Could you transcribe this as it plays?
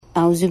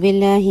औज़ु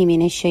बिल्लाहि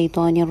मिनश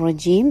शैतानिर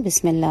रजीम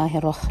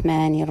बिस्मिल्लाहिर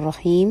रहमानिर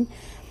रहीम।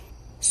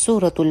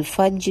 सूरतुल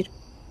फज्र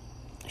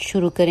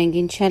शुरू करेंगे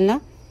इंशाल्लाह।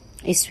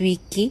 इस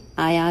वीक की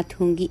आयात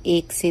होंगी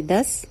 1 से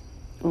 10,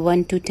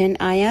 1 to 10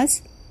 आयास।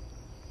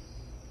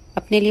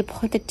 अपने लिए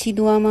बहुत अच्छी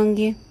दुआ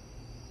मांगिए,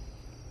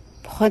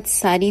 बहुत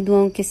सारी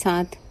दुआओं के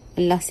साथ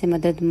अल्लाह से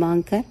मदद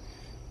मांगकर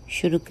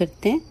शुरू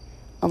करते हैं।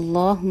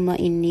 अल्लाहुम्मा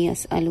इन्नी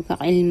अस्अलुका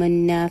इल्मन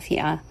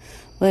नाफिआ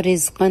व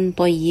रिज़्क़न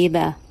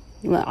तय्यिबा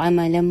व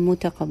अमलन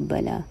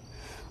मुतक़ब्बला।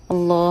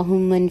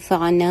 अल्लाहुम्मा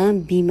अन्फ़अना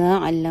बिमा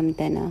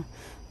अल्लमतना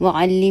व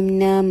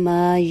अल्लिमना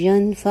मा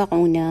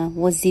यनफ़अुना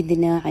व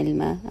ज़िदना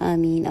इल्मा।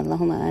 आमीन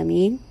अल्लाहुम्मा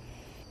आमीन।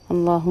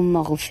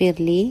 अल्लाहुम्मा ग़फ़िर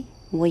ली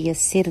व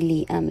यस्सिर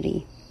ली अमरी।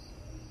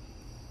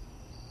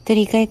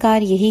 तरीक़ाकार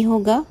यही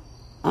होगा,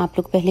 आप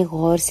लोग पहले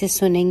गौर से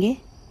सुनेंगे,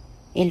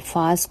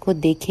 अल्फाज को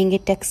देखेंगे,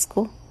 टेक्स्ट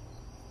को,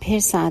 फिर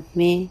साथ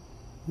में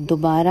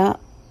दोबारा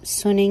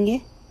सुनेंगे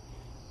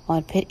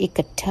और फिर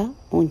इकट्ठा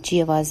ऊंची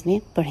आवाज में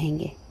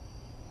पढ़ेंगे।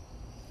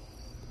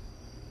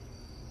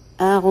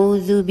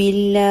 अऊज़ु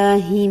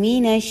बिल्लाहि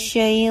मिनश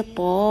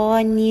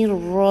शैतानिर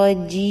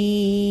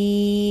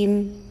रजीम।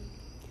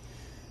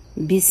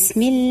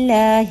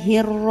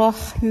 बिस्मिल्लाहिर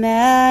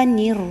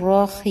रहमानिर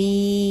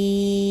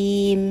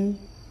रहीम।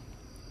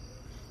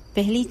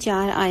 पहली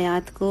 4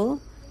 आयात को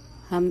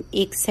हम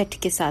एक सेट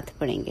के साथ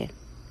पढ़ेंगे।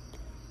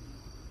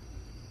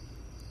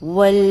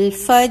 वल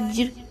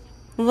फज्र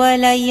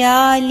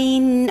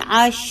वलयालिन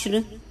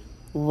अश्र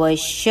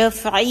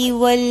वश्शफ़इ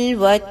वल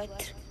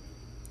वत्र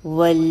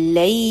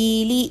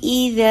वल्लैलि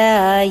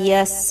इज़ा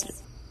यस्र।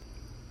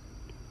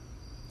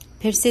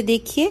 फिर से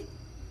देखिए।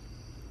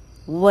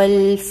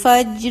 वल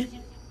फज्र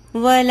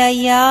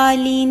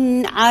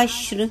वलयालिन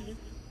अश्र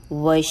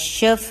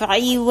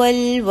वश्शफ़इ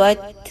वल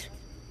वत्र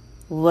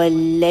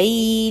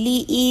वल्लैलि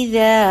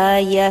इज़ा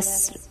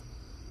यस्र।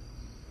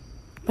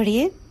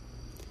 पढ़िए।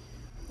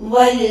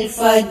 वल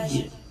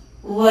फज्र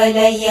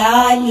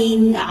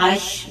वलयालिन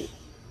अश्र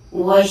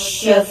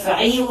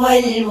वश्शफ़इ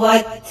वल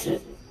वत्र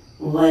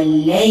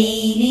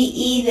वल्लैलि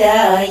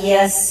इज़ा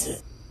यस्र।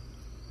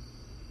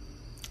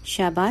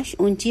 शाबाश,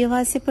 ऊंची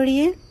आवाज से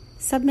पढ़िए,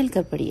 सब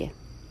मिलकर पढ़िए।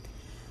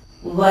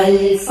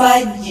 वल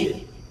फज्र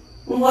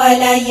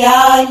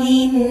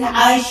वलयालिन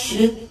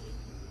अश्र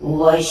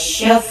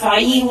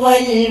वश्शफ़इ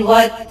वल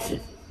वत्र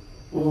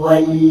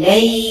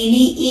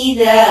वल्लैलि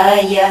इज़ा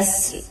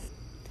यस्र।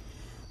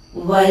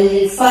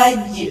 वल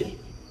फज्र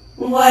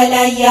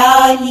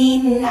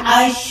वलयालिन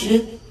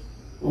अश्र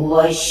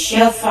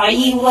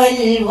वश्शफ़इ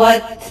वल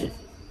वत्र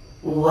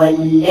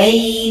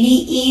वल्लैलि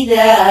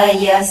इज़ा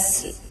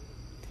यस्र।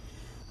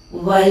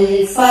 वल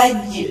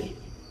फज्र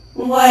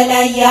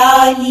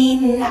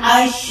वलयालिन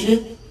अश्र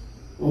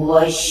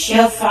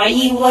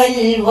वश्शफ़इ वल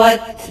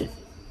वत्र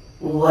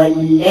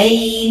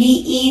वल्लैलि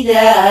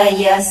इज़ा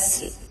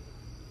यस्र।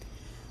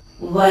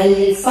 वल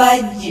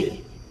फज्र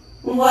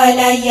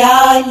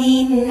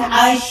वलयालिन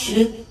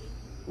अश्र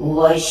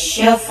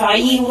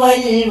वश्शफ़इ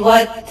वल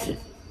वत्र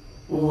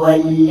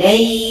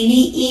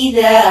वल्लैलि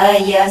इज़ा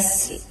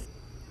यस्र।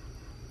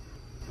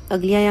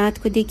 अगली आयत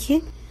को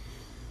देखिए।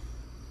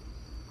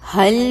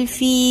 हल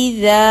फी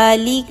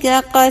ज़ालिका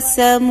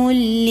क़समुल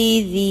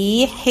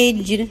लिज़ी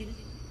हिज्र।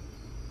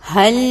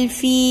 हल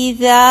फी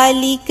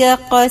ज़ालिका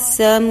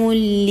क़समुल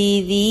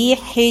लिज़ी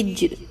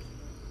हिज्र।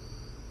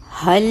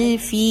 हल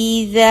फी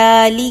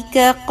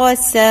ज़ालिका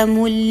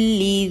क़समुल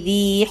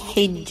लिज़ी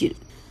हिज्र।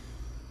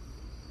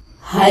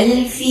 हल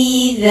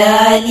फी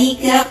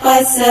ज़ालिका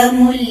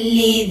क़समुल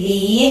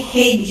लिज़ी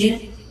हिज्र।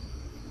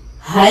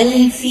 हल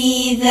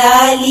फी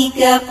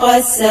ज़ालिका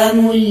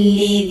क़समुल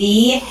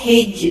लिज़ी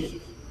हिज्र।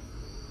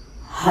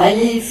 हल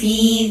फी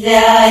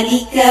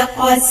ज़ालिका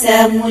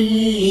क़समुल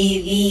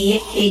लिज़ी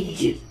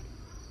हिज्र।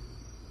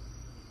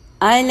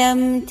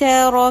 अलम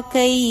तर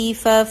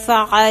कैफ़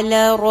फ़अल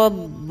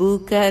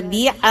रब्बुक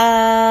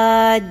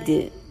बिआद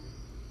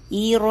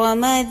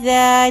इरम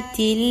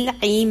ज़ातिल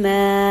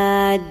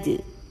इमाद।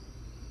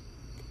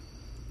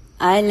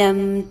 अलम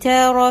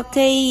तर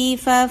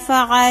कैफ़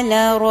फ़अल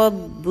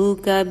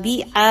रब्बुक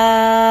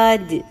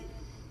बिआद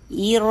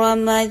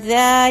इरम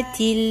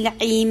ज़ातिल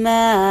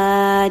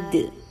इमाद।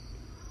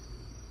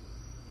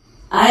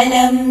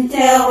 अलम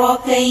तर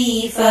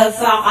कैफ़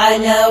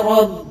फ़अल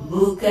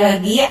रब्बुक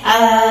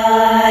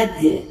बिआद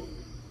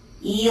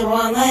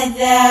इरम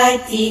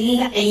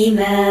ज़ातिल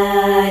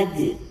इमाद।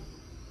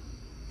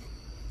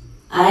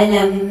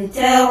 अलम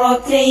तर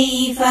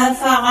कैफ़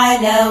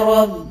फ़अल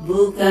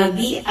रब्बुक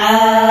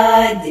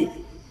बिआद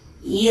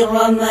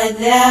इरम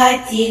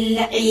ज़ातिल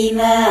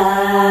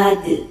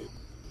इमाद।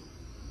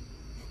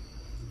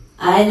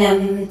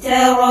 अलम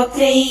तर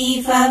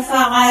कैफ़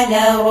फ़अल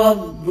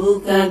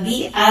रब्बुक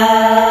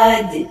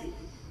बिआद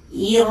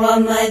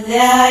इरम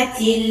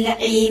ज़ातिल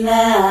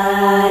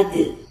इमाद।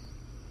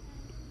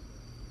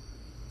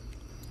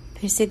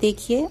 फिर से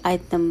देखिए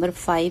आयत नंबर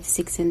 5,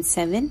 6 and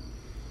 7।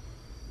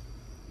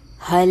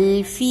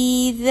 हल फी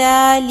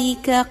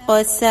ज़ालिका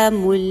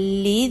क़समुल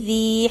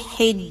लिज़ी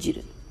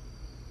हिज्र।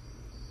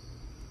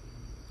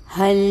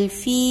 هل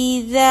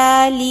في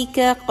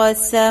ذلك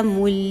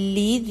قسم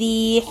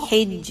لذي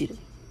حجر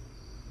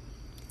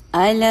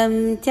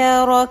ألم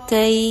تر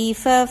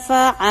كيف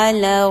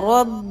فعل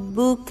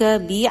ربك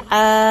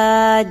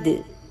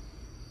بعاد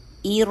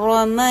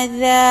إرم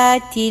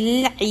ذات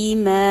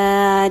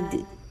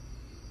العماد.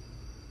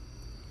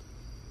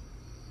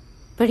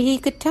 पढ़िए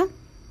इकट्ठा.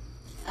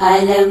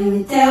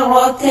 ألم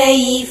تر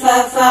كيف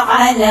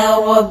فعل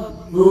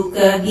ربك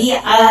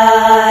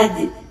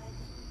بعاد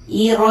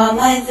إرم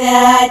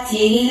ذات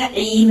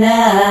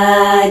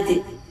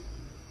العماد.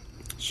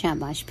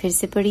 शाबाश. फिर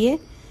से पढ़िए.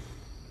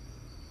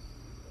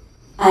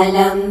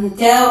 ألم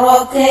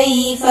تر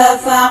كيف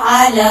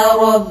فعل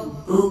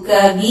ربك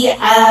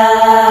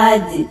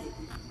بعاد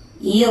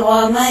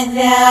إرم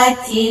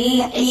ذات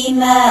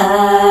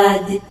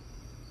العماد.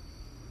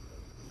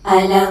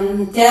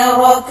 ألم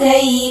تر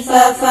كيف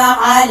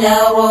فعل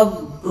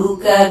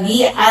ربك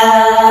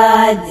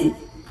بعاد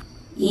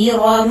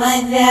إرم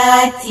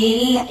ذات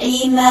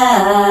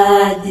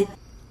العماد.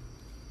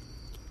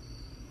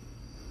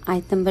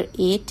 आयत नंबर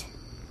 8,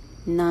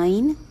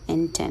 9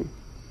 and 10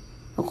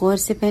 गौर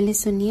से पहले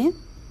सुनिए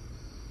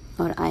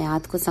और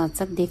आयात को साथ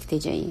साथ देखते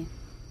जाइए.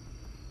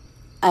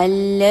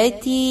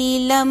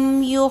 التي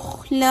لم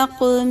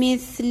يخلق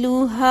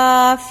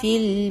مثلها في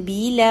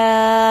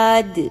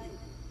البلاد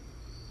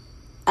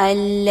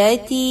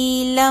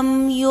التي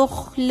لم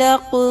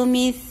يخلق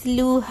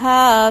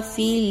مثلها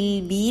في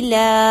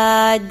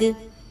البلاد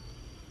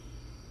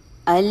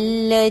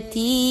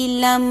التي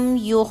لم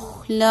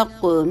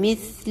يخلق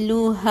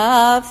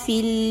مثلها في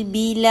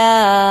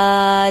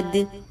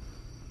البلاد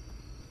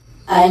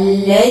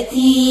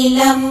التي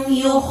لم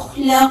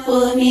يخلق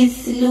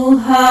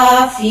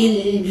مثلها في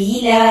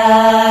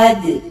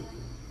البلاد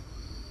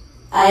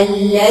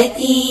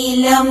التي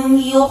لم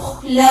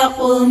يخلق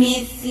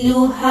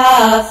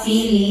مثلها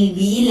في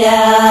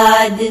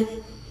البلاد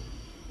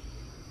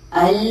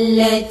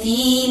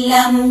التي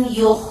لم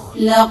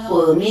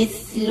يخلق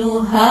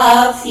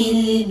مثلها في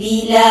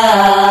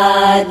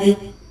البلاد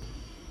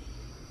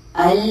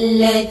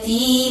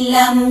التي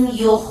لم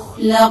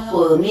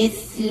يخلق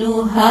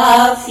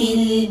مثلها في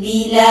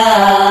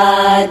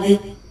البلاد.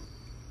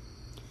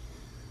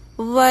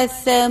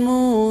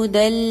 وثمود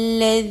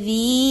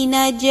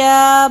الذين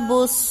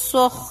جابوا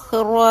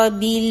الصخر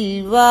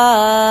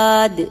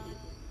بالواد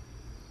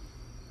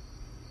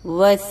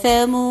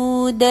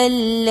وثمود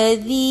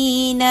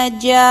الذين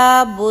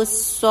جابوا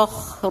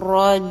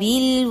الصخر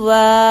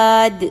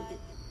بالواد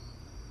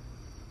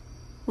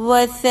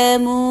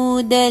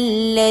وثمود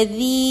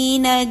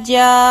الذين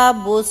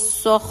جابوا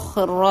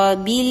الصخر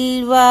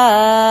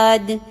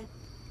بالواد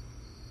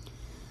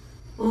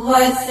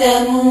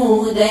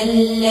وثمود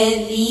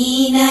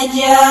الذين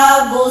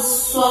جابوا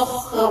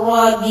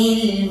الصخر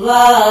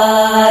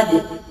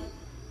بالواد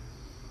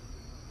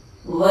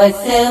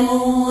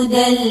وثمود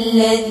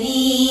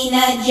الذين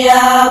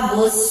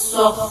جابوا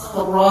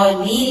الصخر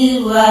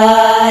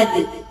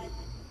بالواد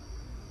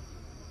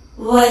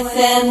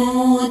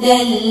وثمود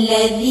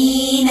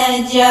الذين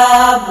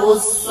جابوا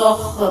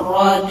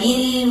الصخر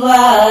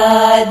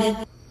بالواد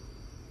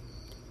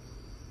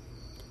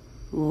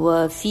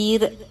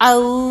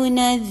وفرعون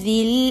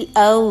ذي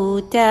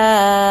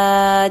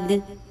الأوتاد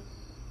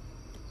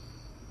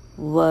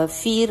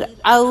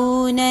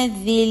وفرعون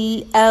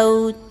ذي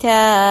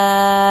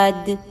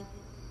الأوتاد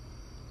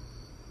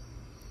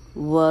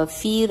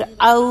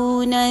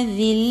وفرعون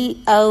ذي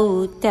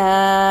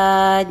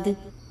الأوتاد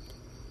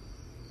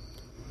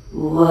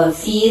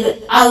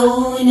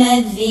وفرعون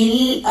ذي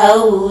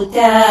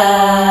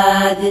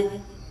الأوتاد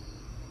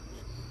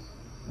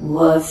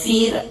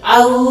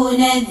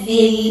وفرعون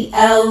ذي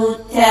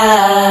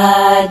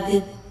الأوتاد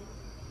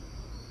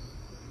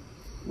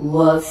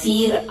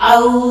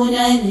وفرعون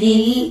ذي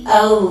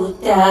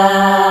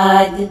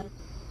الأوتاد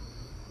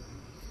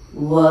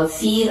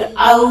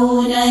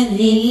وفرعون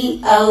ذي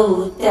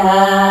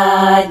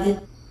الأوتاد.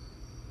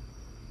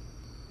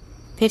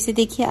 फिर से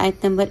देखिए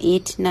आयत नंबर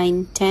 8,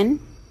 9, 10.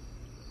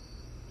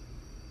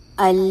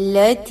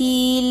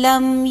 التي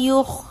لم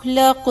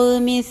يخلق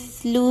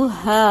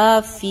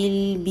مثلها في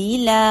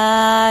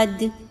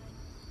البلاد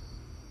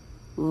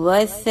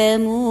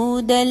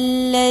وثمود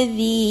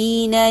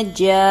الذين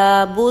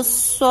جابوا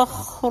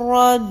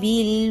الصخر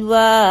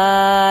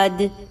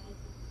بالواد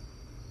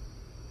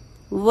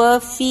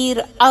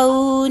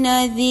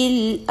وفرعون ذي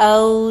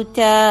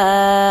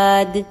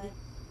الأوتاد.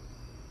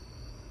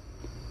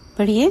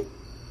 पढ़िए.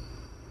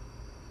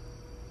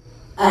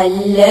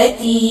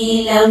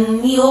 التي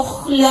لم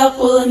يخلق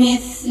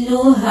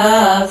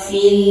مثلها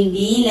في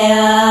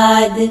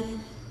البلاد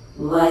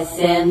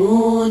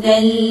وثمود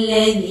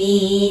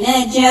الذين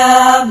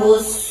جابوا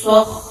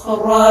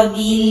الصخر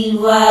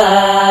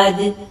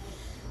بالواد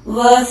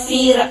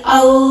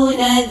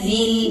وفرعون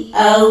ذي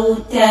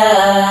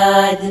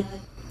الأوتاد.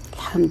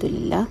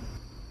 अल्हम्दुलिल्लाह.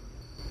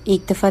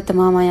 एक दफा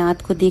तमाम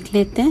आयात को देख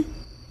लेते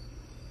हैं.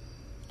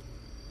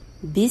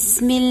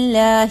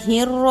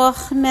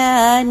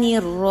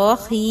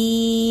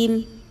 बिस्मिल्लाहिर्रहमानिर्रहीम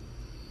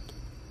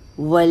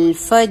वल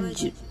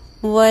फज्र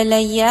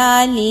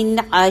وليال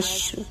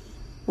عشر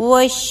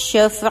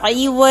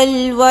والشفع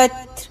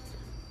والوتر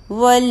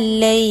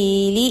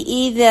والليل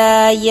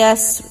إذا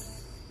يسر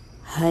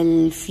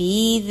هل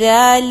في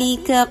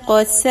ذلك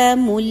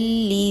قسم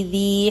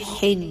لذي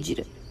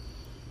حجر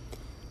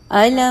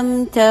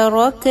ألم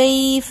تر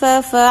كيف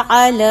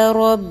فعل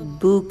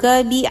ربك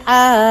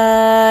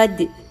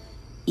بعاد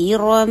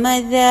إرم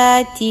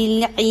ذات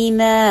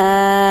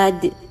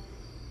العماد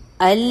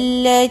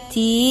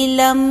التي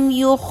لم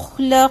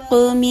يخلق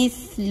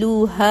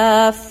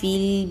مثلها في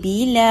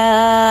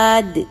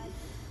البلاد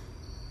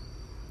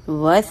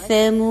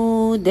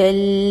وثمود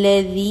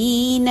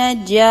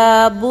الذين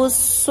جابوا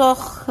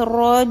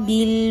الصخر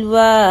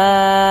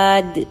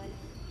بالواد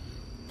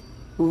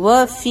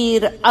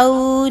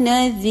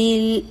وفرعون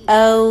ذي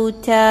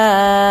الأوتاد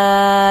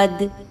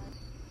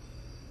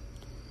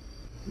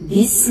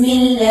بسم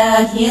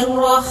الله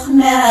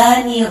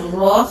الرحمن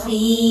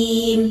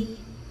الرحيم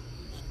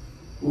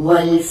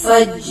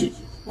والفجر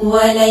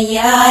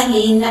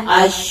وليال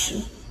عشر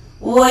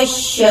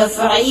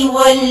والشفع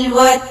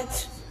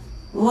والوتر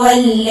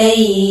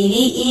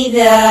والليل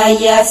إذا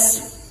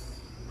يسر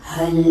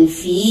هل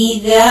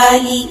في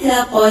ذلك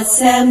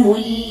قسم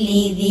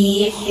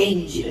لذي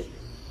حجر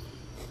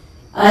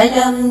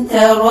ألم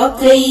تر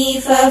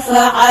كيف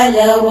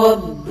فعل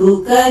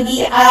ربك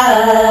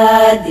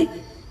بعاد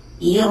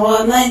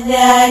إرم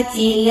ذات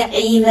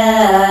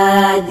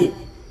العماد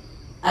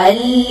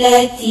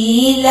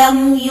التي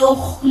لم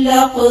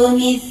يخلق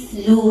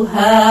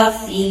مثلها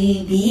في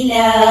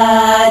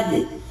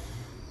البلاد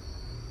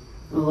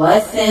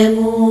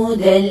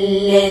وثمود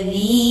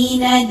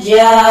الذين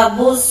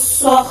جابوا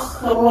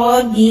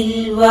الصخر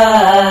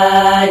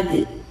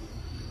بالواد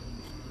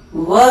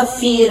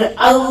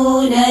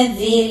وفرعون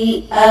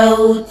ذي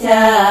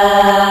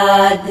الأوتاد.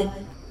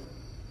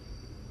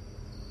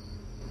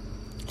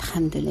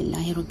 الحمد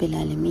لله رب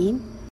العالمين.